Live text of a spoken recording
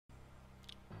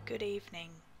Good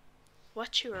evening.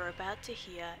 What you are about to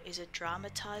hear is a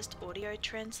dramatized audio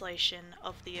translation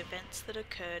of the events that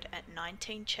occurred at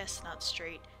 19 Chestnut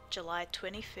Street, July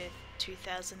 25th,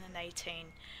 2018,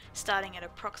 starting at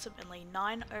approximately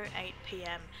 9:08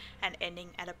 p.m. and ending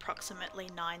at approximately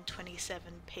 9:27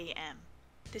 p.m.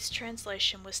 This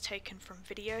translation was taken from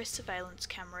video surveillance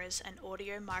cameras and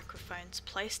audio microphones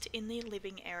placed in the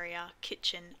living area,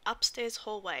 kitchen, upstairs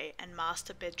hallway, and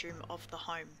master bedroom of the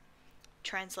home.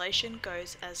 Translation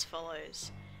goes as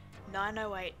follows.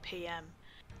 9:08 p.m.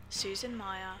 Susan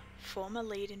Meyer, former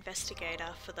lead investigator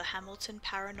for the Hamilton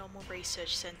Paranormal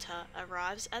Research Center,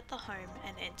 arrives at the home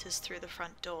and enters through the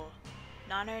front door.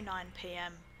 9:09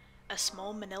 p.m. A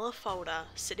small manila folder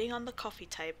sitting on the coffee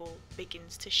table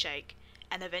begins to shake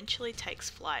and eventually takes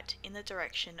flight in the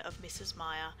direction of Mrs.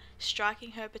 Meyer,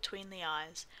 striking her between the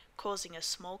eyes, causing a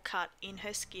small cut in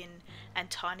her skin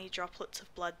and tiny droplets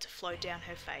of blood to flow down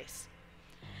her face.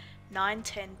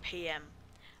 9:10 p.m.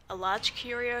 A large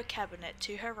curio cabinet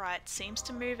to her right seems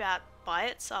to move out by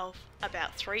itself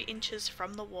about 3 inches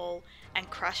from the wall and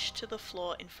crash to the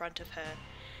floor in front of her,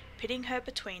 pitting her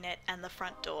between it and the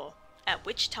front door, at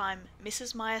which time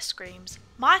Mrs. Meyer screams,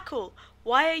 "Michael,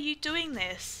 why are you doing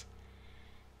this?"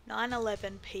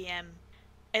 9:11 p.m.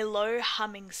 A low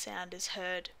humming sound is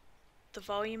heard. The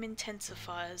volume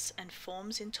intensifies and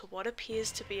forms into what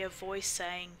appears to be a voice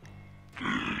saying, "This is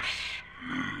my house."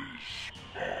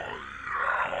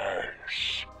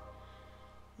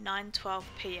 9:12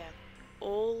 p.m.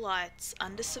 All lights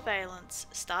under surveillance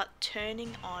start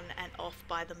turning on and off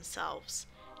by themselves,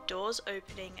 doors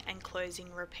opening and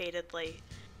closing repeatedly.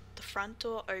 The front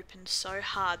door opens so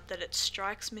hard that it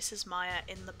strikes Mrs. Meyer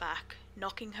in the back,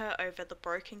 knocking her over the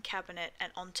broken cabinet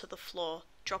and onto the floor,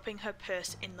 dropping her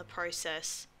purse in the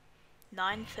process.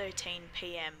 9:13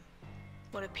 p.m.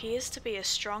 What appears to be a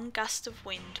strong gust of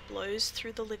wind blows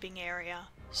through the living area,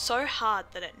 so hard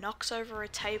that it knocks over a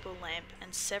table lamp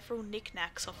and several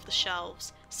knickknacks off the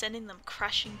shelves, sending them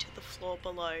crashing to the floor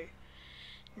below.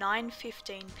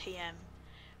 9:15 p.m.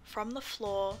 From the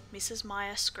floor, Mrs.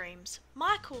 Meyer screams,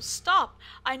 "Michael, stop!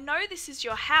 I know this is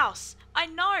your house! I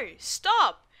know!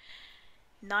 Stop!"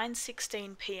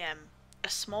 9:16 p.m. A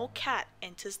small cat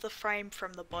enters the frame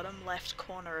from the bottom left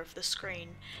corner of the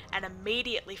screen and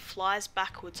immediately flies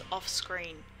backwards off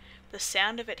screen. The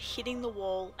sound of it hitting the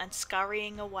wall and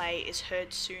scurrying away is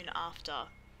heard soon after.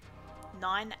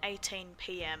 9:18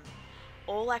 p.m.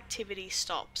 All activity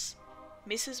stops.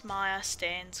 Mrs. Meyer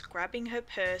stands grabbing her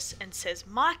purse and says,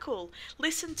 "Michael,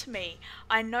 listen to me.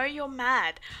 I know you're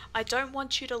mad. I don't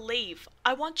want you to leave.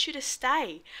 I want you to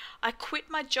stay. I quit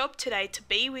my job today to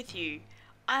be with you.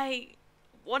 I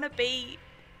want to be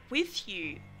with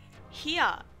you.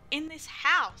 Here, in this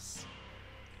house."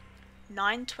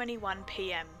 9:21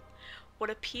 p.m.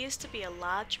 What appears to be a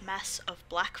large mass of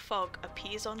black fog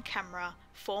appears on camera,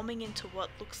 forming into what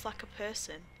looks like a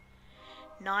person.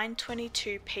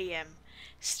 9:22 p.m.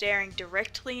 Staring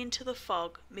directly into the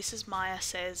fog, Mrs. Meyer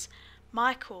says,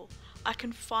 "Michael, I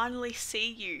can finally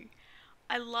see you.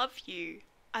 I love you.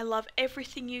 I love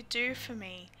everything you do for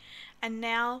me. And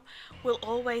now we'll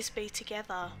always be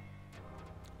together."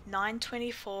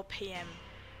 9:24 p.m.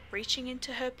 Reaching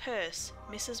into her purse,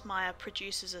 Mrs. Meyer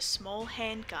produces a small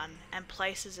handgun and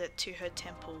places it to her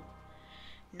temple.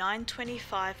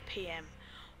 9:25 p.m.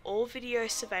 All video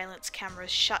surveillance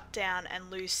cameras shut down and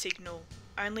lose signal.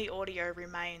 Only audio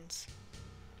remains.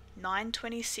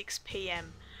 9:26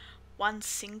 p.m. One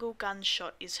single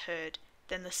gunshot is heard,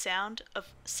 then the sound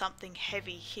of something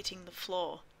heavy hitting the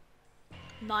floor.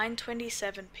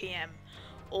 9:27 p.m.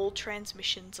 All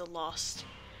transmissions are lost.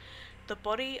 The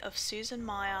body of Susan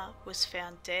Meyer was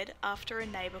found dead after a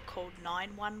neighbour called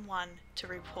 911 to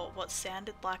report what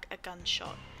sounded like a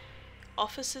gunshot.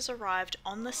 Officers arrived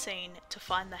on the scene to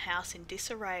find the house in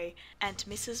disarray and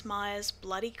Mrs. Meyer's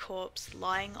bloody corpse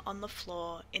lying on the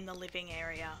floor in the living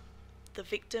area, the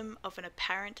victim of an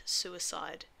apparent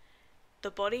suicide. The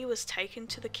body was taken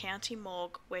to the county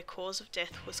morgue where cause of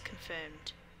death was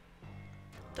confirmed.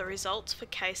 The results for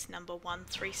case number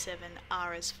 137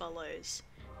 are as follows.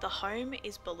 The home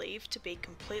is believed to be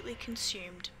completely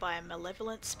consumed by a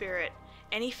malevolent spirit.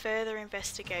 Any further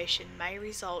investigation may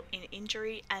result in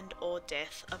injury and/or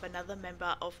death of another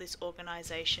member of this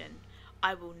organisation.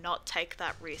 I will not take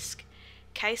that risk.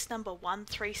 Case number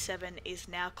 137 is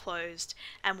now closed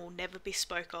and will never be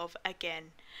spoke of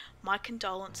again. My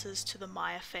condolences to the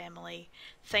Meyer family.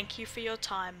 Thank you for your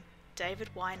time. David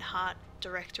Weinhardt,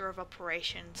 Director of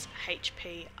Operations,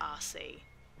 HPRC.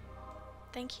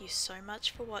 Thank you so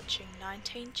much for watching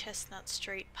 19 Chestnut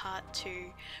Street Part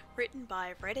 2, written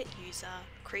by Reddit user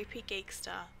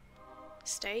CreepyGeeksta.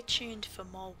 Stay tuned for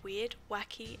more weird,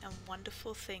 wacky, and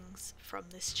wonderful things from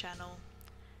this channel.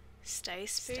 Stay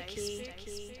spooky.